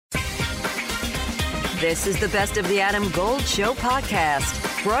This is the Best of the Adam Gold Show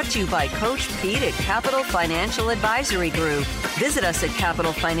podcast, brought to you by Coach Pete at Capital Financial Advisory Group. Visit us at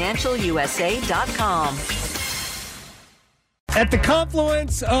capitalfinancialusa.com. At the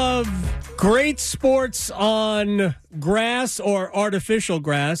confluence of great sports on grass or artificial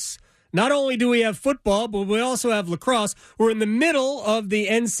grass, not only do we have football, but we also have lacrosse. We're in the middle of the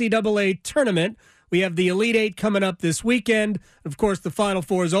NCAA tournament. We have the Elite Eight coming up this weekend. Of course, the Final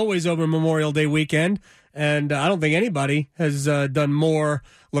Four is always over Memorial Day weekend, and I don't think anybody has done more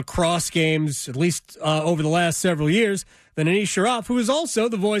lacrosse games, at least over the last several years, than Anish Sharaff, who is also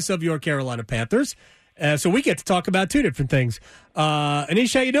the voice of your Carolina Panthers. So we get to talk about two different things.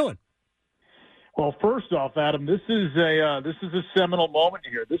 Anish, how you doing? Well, first off, Adam, this is a seminal moment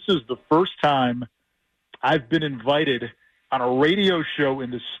here. This is the first time I've been invited on a radio show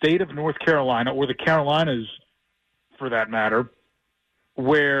in the state of North Carolina, or the Carolinas, for that matter,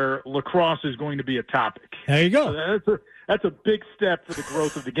 where lacrosse is going to be a topic. There you go. So that's a big step for the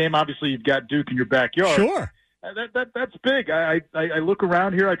growth of the game. Obviously, you've got Duke in your backyard. Sure. That's big. I look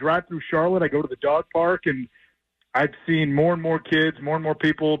around here. I drive through Charlotte. I go to the dog park, and I've seen more and more kids, more and more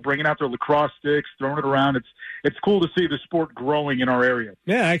people bringing out their lacrosse sticks, throwing it around. It's cool to see the sport growing in our area.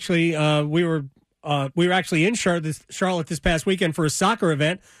 Yeah, actually, we were actually in Charlotte this past weekend for a soccer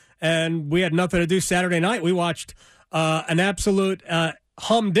event, and we had nothing to do Saturday night. We watched an absolute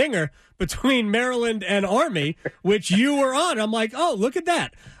humdinger between Maryland and Army, which you were on. I'm like, oh, look at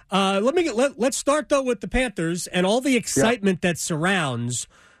that. Let's start though with the Panthers and all the excitement that surrounds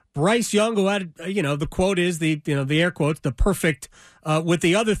Bryce Young, who had, the quote is the air quotes, the perfect with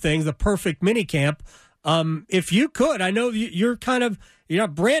the other things, the perfect mini camp. If you could, I know you're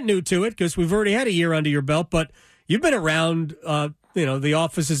not brand new to it because we've already had a year under your belt, but you've been around, the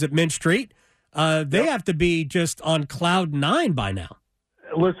offices at Mint Street. They have to be just on cloud nine by now.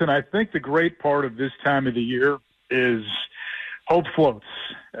 Listen, I think the great part of this time of the year is hope floats.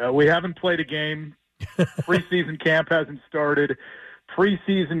 We haven't played a game. Preseason camp hasn't started.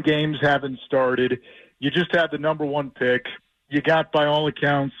 Preseason games haven't started. You just had the number one pick. You got, by all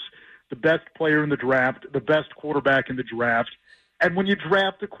accounts, the best player in the draft, the best quarterback in the draft. And when you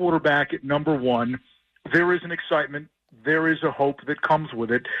draft a quarterback at number one, there is an excitement. There is a hope that comes with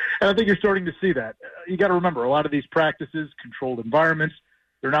it. And I think you're starting to see that. You got to remember, a lot of these practices, controlled environments,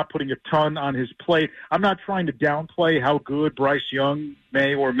 they're not putting a ton on his plate. I'm not trying to downplay how good Bryce Young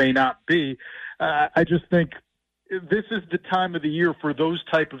may or may not be. I just think this is the time of the year for those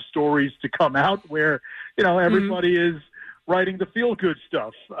type of stories to come out where, everybody is writing the feel-good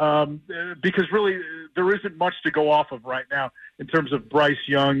stuff because really there isn't much to go off of right now in terms of Bryce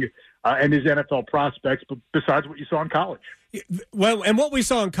Young and his NFL prospects, but besides what you saw in college. Well, and what we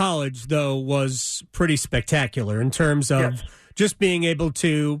saw in college, though, was pretty spectacular in terms of just being able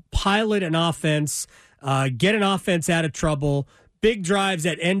to pilot an offense, get an offense out of trouble, big drives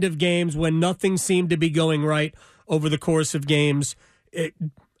at end of games when nothing seemed to be going right over the course of games.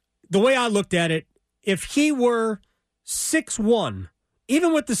 The way I looked at it, if he were 6'1",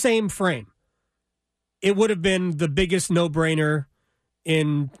 even with the same frame, it would have been the biggest no-brainer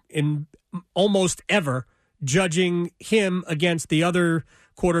in almost ever, judging him against the other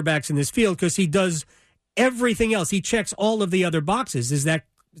quarterbacks in this field, because he does everything else. He checks all of the other boxes.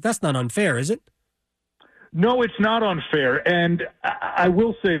 That's not unfair, is it? No, it's not unfair. And I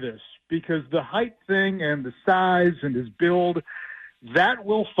will say this, because the height thing and the size and his build, that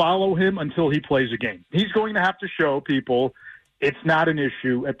will follow him until he plays a game. He's going to have to show people it's not an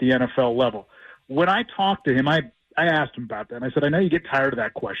issue at the NFL level. When I talked to him, I asked him about that, and I said, I know you get tired of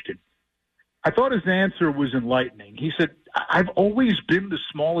that question. I thought his answer was enlightening. He said, I've always been the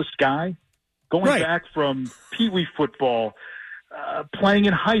smallest guy, going back from Pee Wee football, playing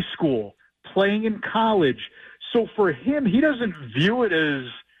in high school, playing in college. So for him, he doesn't view it as,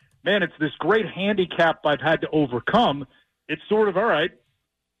 man, it's this great handicap I've had to overcome. It's sort of, all right,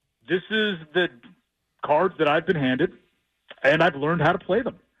 this is the cards that I've been handed, and I've learned how to play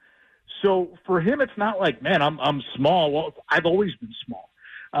them. So for him, it's not like, man, I'm small. Well, I've always been small.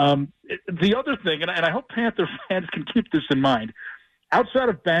 The other thing, and I hope Panther fans can keep this in mind, outside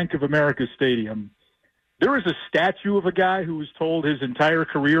of Bank of America Stadium, there is a statue of a guy who was told his entire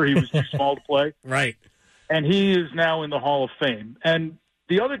career he was too small to play. Right. And he is now in the Hall of Fame. And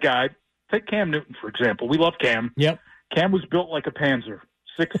the other guy, take Cam Newton, for example. We love Cam. Yep. Cam was built like a Panzer,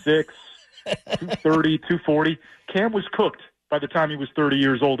 6'6", 230, 240. Cam was cooked by the time he was 30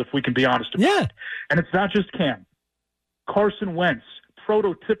 years old, if we can be honest about it. And it's not just Cam. Carson Wentz,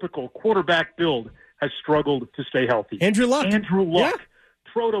 prototypical quarterback build, has struggled to stay healthy. Andrew Luck,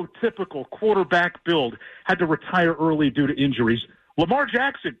 prototypical quarterback build, had to retire early due to injuries. Lamar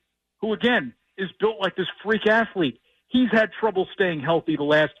Jackson, who, again, is built like this freak athlete. He's had trouble staying healthy the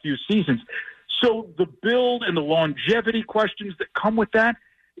last few seasons. So the build and the longevity questions that come with that,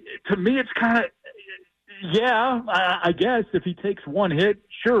 to me, it's kind of, I guess if he takes one hit,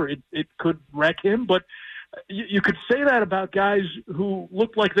 sure, it could wreck him. But you could say that about guys who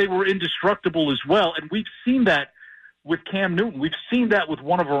looked like they were indestructible as well. And we've seen that with Cam Newton. We've seen that with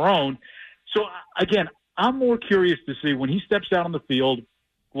one of our own. So, again, I'm more curious to see when he steps out on the field,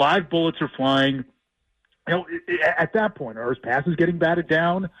 live bullets are flying. You know, at that point, are his passes getting batted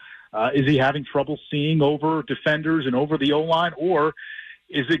down? Is he having trouble seeing over defenders and over the O-line? Or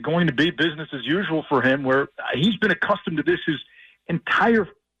is it going to be business as usual for him where he's been accustomed to this his entire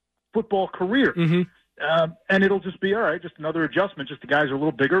football career? Mm-hmm. And it'll just be, all right, just another adjustment. Just the guys are a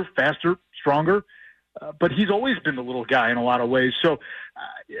little bigger, faster, stronger. But he's always been the little guy in a lot of ways. So,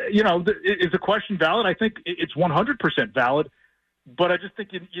 is the question valid? I think it's 100% valid. But I just think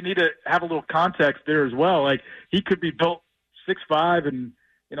you need to have a little context there as well. Like, he could be built 6'5" and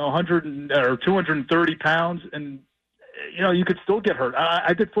 100 or 230 pounds, and you could still get hurt.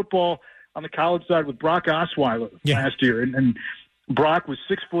 I did football on the college side with Brock Osweiler last year, and Brock was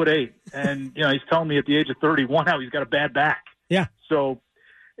 6'8", and he's telling me at the age of 31 how he's got a bad back. Yeah. So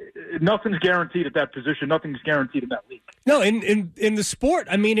nothing's guaranteed at that position. Nothing's guaranteed in that league. No, in the sport,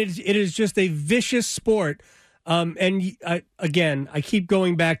 I mean, it is just a vicious sport. And I keep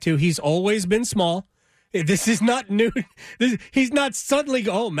going back to he's always been small. This is not new. He's not suddenly,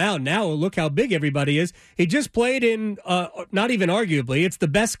 now look how big everybody is. He just played in, not even arguably, it's the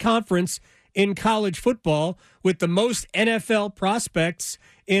best conference in college football with the most NFL prospects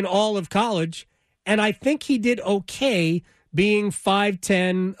in all of college. And I think he did okay being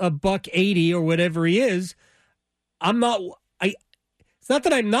 5'10", $180 or whatever he is. It's not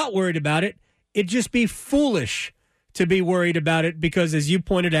that I'm not worried about it. It'd just be foolish to be worried about it because, as you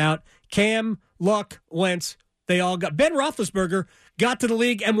pointed out, Cam, Luck, Wentz, they all got. Ben Roethlisberger got to the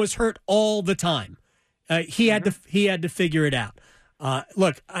league and was hurt all the time. He had to figure it out.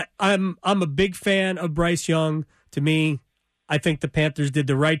 Look, I'm a big fan of Bryce Young. To me, I think the Panthers did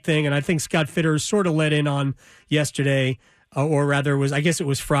the right thing, and I think Scott Fitter sort of let in on yesterday, or rather, it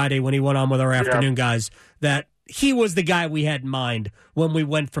was Friday when he went on with our afternoon guys, that he was the guy we had in mind when we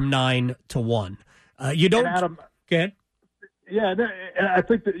went from 9 to 1. You don't. And Adam, go ahead. Yeah, and I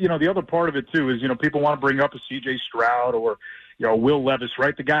think that the other part of it too is people want to bring up a C.J. Stroud or Will Levis,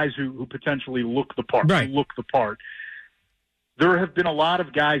 right? The guys who potentially look the part. Right. Look the part. There have been a lot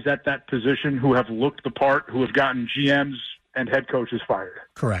of guys at that position who have looked the part, who have gotten GMs and head coaches fired.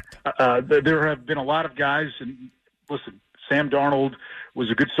 Correct. There have been a lot of guys, and listen, Sam Darnold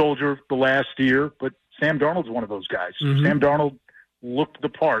was a good soldier the last year, but Sam Darnold's one of those guys. Mm-hmm. Sam Darnold looked the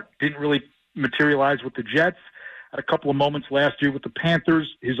part, didn't really materialize with the Jets, had a couple of moments last year with the Panthers.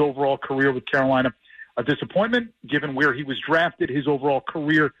 His overall career with Carolina, a disappointment, given where he was drafted. His overall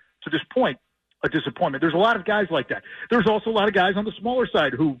career to this point, a disappointment. There's a lot of guys like that. There's also a lot of guys on the smaller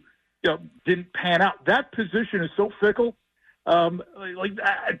side who didn't pan out. That position is so fickle.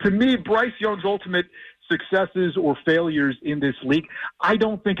 To me, Bryce Young's ultimate successes or failures in this league, I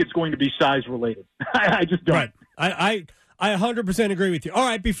don't think it's going to be size related. I just don't. Right. I 100% agree with you. All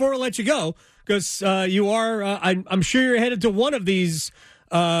right, before I let you go, because you are, I'm sure you're headed to one of these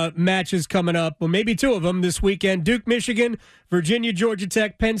matches coming up, or maybe two of them this weekend. Duke, Michigan, Virginia, Georgia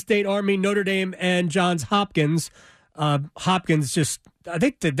Tech, Penn State, Army, Notre Dame, and Johns Hopkins. Hopkins I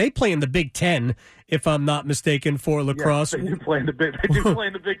think they play in the Big Ten, if I'm not mistaken, for lacrosse. Yes, they do play in the Big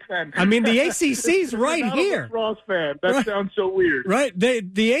Ten. I mean, the ACC's right here. I'm a lacrosse fan. That sounds so weird. Right.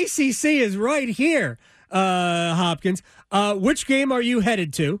 The ACC is right here, Hopkins. Which game are you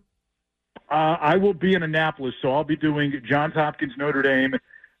headed to? I will be in Annapolis, so I'll be doing Johns Hopkins, Notre Dame,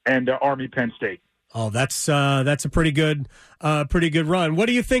 and Army, Penn State. Oh, that's a pretty good run. What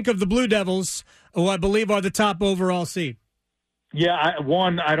do you think of the Blue Devils, who I believe are the top overall seed? Yeah,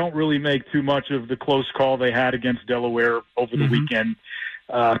 I don't really make too much of the close call they had against Delaware over the weekend.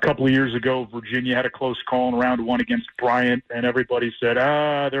 A couple of years ago, Virginia had a close call in round 1 against Bryant, and everybody said,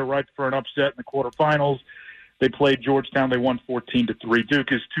 they're right for an upset in the quarterfinals. They played Georgetown. They won 14-3.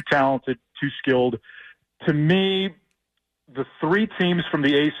 Duke is too talented, too skilled. To me, the 3 teams from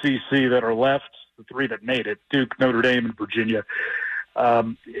the ACC that are left, the 3 that made it, Duke, Notre Dame, and Virginia,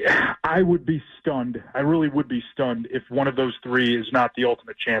 I would be stunned. I really would be stunned if one of those 3 is not the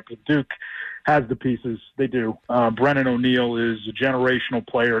ultimate champion. Duke has the pieces. They do. Brennan O'Neill is a generational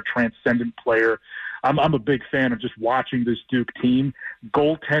player, a transcendent player. I'm a big fan of just watching this Duke team.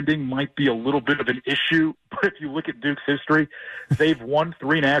 Goaltending might be a little bit of an issue, but if you look at Duke's history, they've won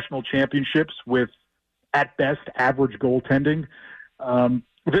 3 national championships with, at best, average goaltending.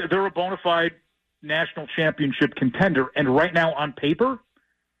 They're a bona fide national championship contender. And right now on paper,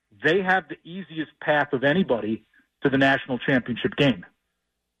 they have the easiest path of anybody to the national championship game.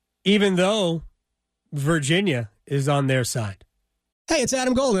 Even though Virginia is on their side. Hey, it's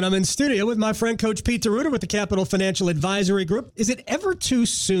Adam Golden. I'm in studio with my friend Coach Pete DeRuiter with the Capital Financial Advisory Group. Is it ever too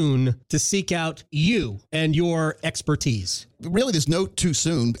soon to seek out you and your expertise? Really, there's no too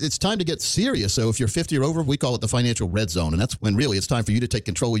soon. It's time to get serious. So if you're 50 or over, we call it the financial red zone. And that's when really it's time for you to take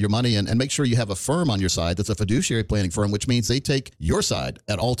control of your money and make sure you have a firm on your side that's a fiduciary planning firm, which means they take your side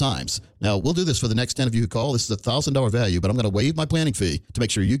at all times. Now, we'll do this for the next 10 of you who call. This is a $1,000 value, but I'm going to waive my planning fee to make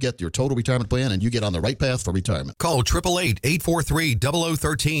sure you get your total retirement plan and you get on the right path for retirement. Call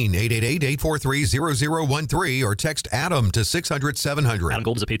 888-843-0013, 888-843-0013, or text Adam to 600-700. Adam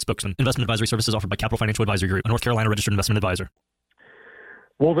Gold is a paid spokesman. Investment advisory services offered by Capital Financial Advisory Group, a North Carolina registered investment advisor.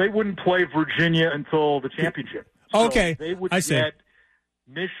 Well, they wouldn't play Virginia until the championship. So okay, they would I see. get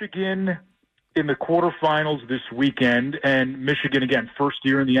Michigan in the quarterfinals this weekend, and Michigan, again, first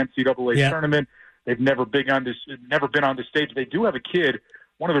year in the NCAA tournament. They've never been on this stage. They do have a kid,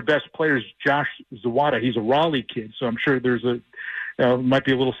 one of their best players, Josh Zawada. He's a Raleigh kid, so I'm sure there's might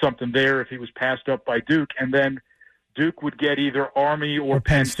be a little something there if he was passed up by Duke. And then Duke would get either Army or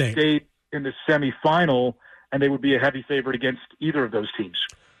Penn State in the semifinal, and they would be a heavy favorite against either of those teams.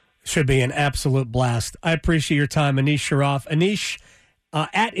 Should be an absolute blast. I appreciate your time, Anish Sharaff. Anish,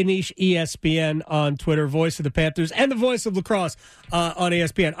 at Anish ESPN on Twitter, voice of the Panthers and the voice of lacrosse on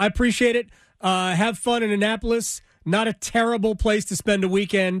ESPN. I appreciate it. Have fun in Annapolis. Not a terrible place to spend a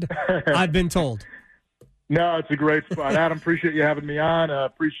weekend, I've been told. No, it's a great spot. Adam, appreciate you having me on.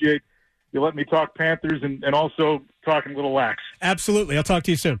 Appreciate you letting me talk Panthers and also talking a little lax. Absolutely. I'll talk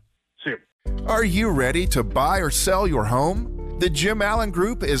to you soon. See you. Are you ready to buy or sell your home? The Jim Allen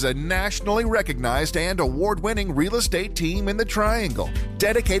Group is a nationally recognized and award-winning real estate team in the Triangle,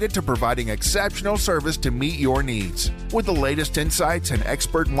 dedicated to providing exceptional service to meet your needs. With the latest insights and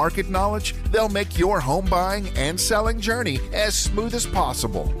expert market knowledge, they'll make your home buying and selling journey as smooth as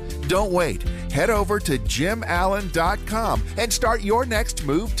possible. Don't wait. Head over to jimallen.com and start your next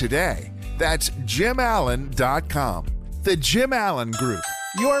move today. That's jimallen.com. The Jim Allen Group,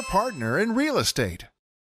 your partner in real estate.